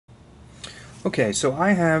Okay, so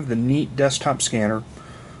I have the Neat desktop scanner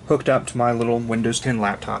hooked up to my little Windows 10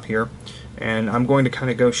 laptop here, and I'm going to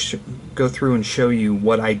kind of go through and show you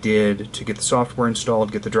what I did to get the software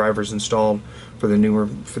installed, get the drivers installed for the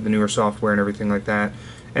newer software and everything like that,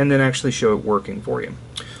 and then actually show it working for you.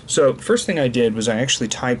 So first thing I did was I actually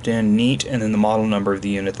typed in Neat and then the model number of the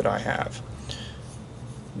unit that I have.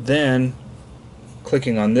 Then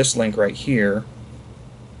clicking on this link right here,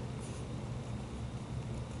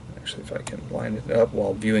 actually if I can line it up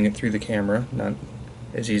while viewing it through the camera, not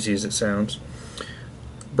as easy as it sounds,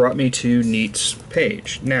 brought me to Neat's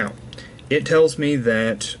page. Now, it tells me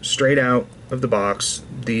that straight out of the box,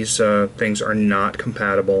 these things are not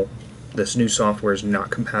compatible. This new software is not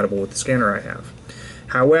compatible with the scanner I have.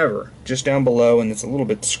 However, just down below, and it's a little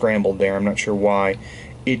bit scrambled there, I'm not sure why,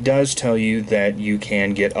 it does tell you that you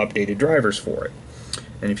can get updated drivers for it.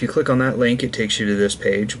 And if you click on that link, it takes you to this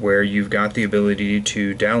page where you've got the ability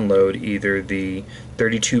to download either the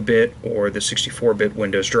 32-bit or the 64-bit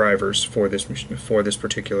Windows drivers for this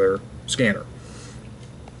particular scanner.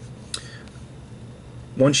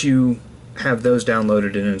 Once you have those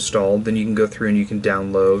downloaded and installed, then you can go through and you can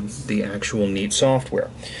download the actual Neat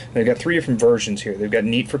software. They've got three different versions here. They've got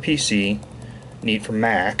Neat for PC, Neat for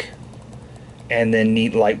Mac, and then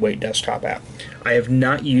Neat Lightweight Desktop app. I have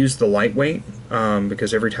not used the Lightweight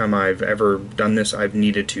because every time I've ever done this, I've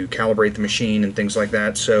needed to calibrate the machine and things like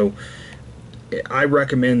that. So I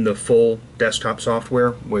recommend the full desktop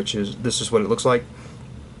software, which is, this is what it looks like,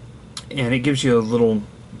 and it gives you a little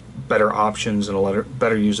better options and a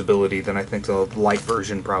better usability than I think the light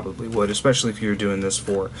version probably would, especially if you're doing this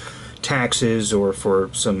for taxes or for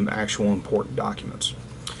some actual important documents.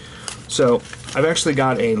 So I've actually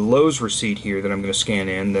got a Lowe's receipt here that I'm going to scan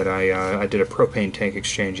in that I did a propane tank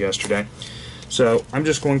exchange yesterday. So I'm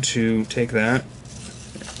just going to take that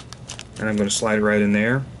and I'm going to slide it right in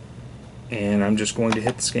there, and I'm just going to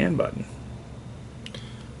hit the scan button.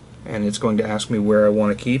 And it's going to ask me where I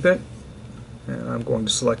want to keep it. And I'm going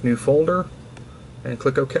to select New Folder and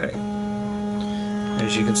click OK.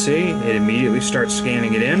 As you can see, it immediately starts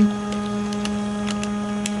scanning it in.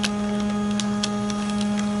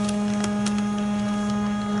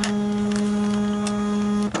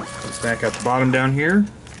 Let's back out the bottom down here,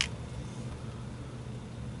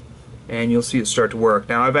 and you'll see it start to work.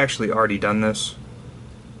 Now I've actually already done this,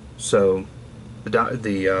 so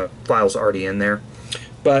the file's already in there.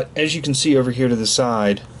 But as you can see over here to the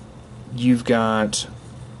side, you've got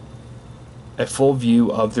a full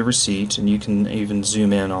view of the receipt, and you can even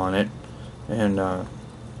zoom in on it and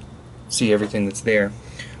see everything that's there.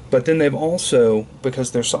 But then they've also,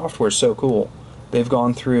 because their software is so cool, they've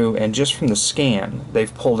gone through and just from the scan,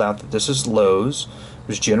 they've pulled out that this is Lowe's, it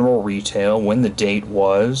was general retail, when the date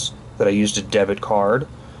was, that I used a debit card,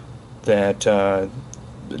 that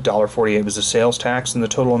 $1.48 was the sales tax, and the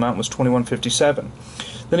total amount was $21.57.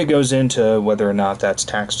 Then it goes into whether or not that's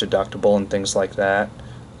tax deductible and things like that.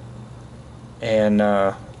 And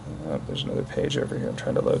there's another page over here I'm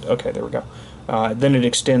trying to load. Okay, there we go. Then it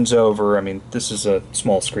extends over. I mean, this is a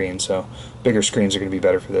small screen, so bigger screens are going to be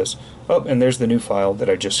better for this. Oh, and there's the new file that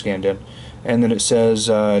I just scanned in. And then it says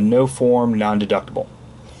no form, non-deductible.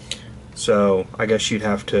 So I guess you'd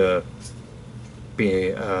have to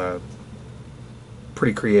be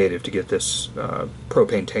pretty creative to get this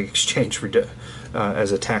propane tank exchange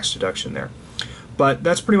as a tax deduction there. But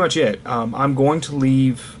that's pretty much it. I'm going to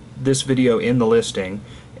leave this video in the listing,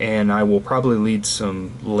 and I will probably leave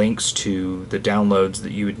some links to the downloads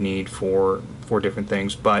that you would need for different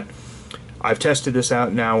things. But I've tested this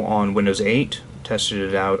out now on Windows 8, tested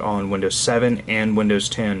it out on Windows 7 and Windows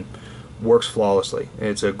 10. Works flawlessly.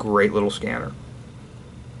 It's a great little scanner.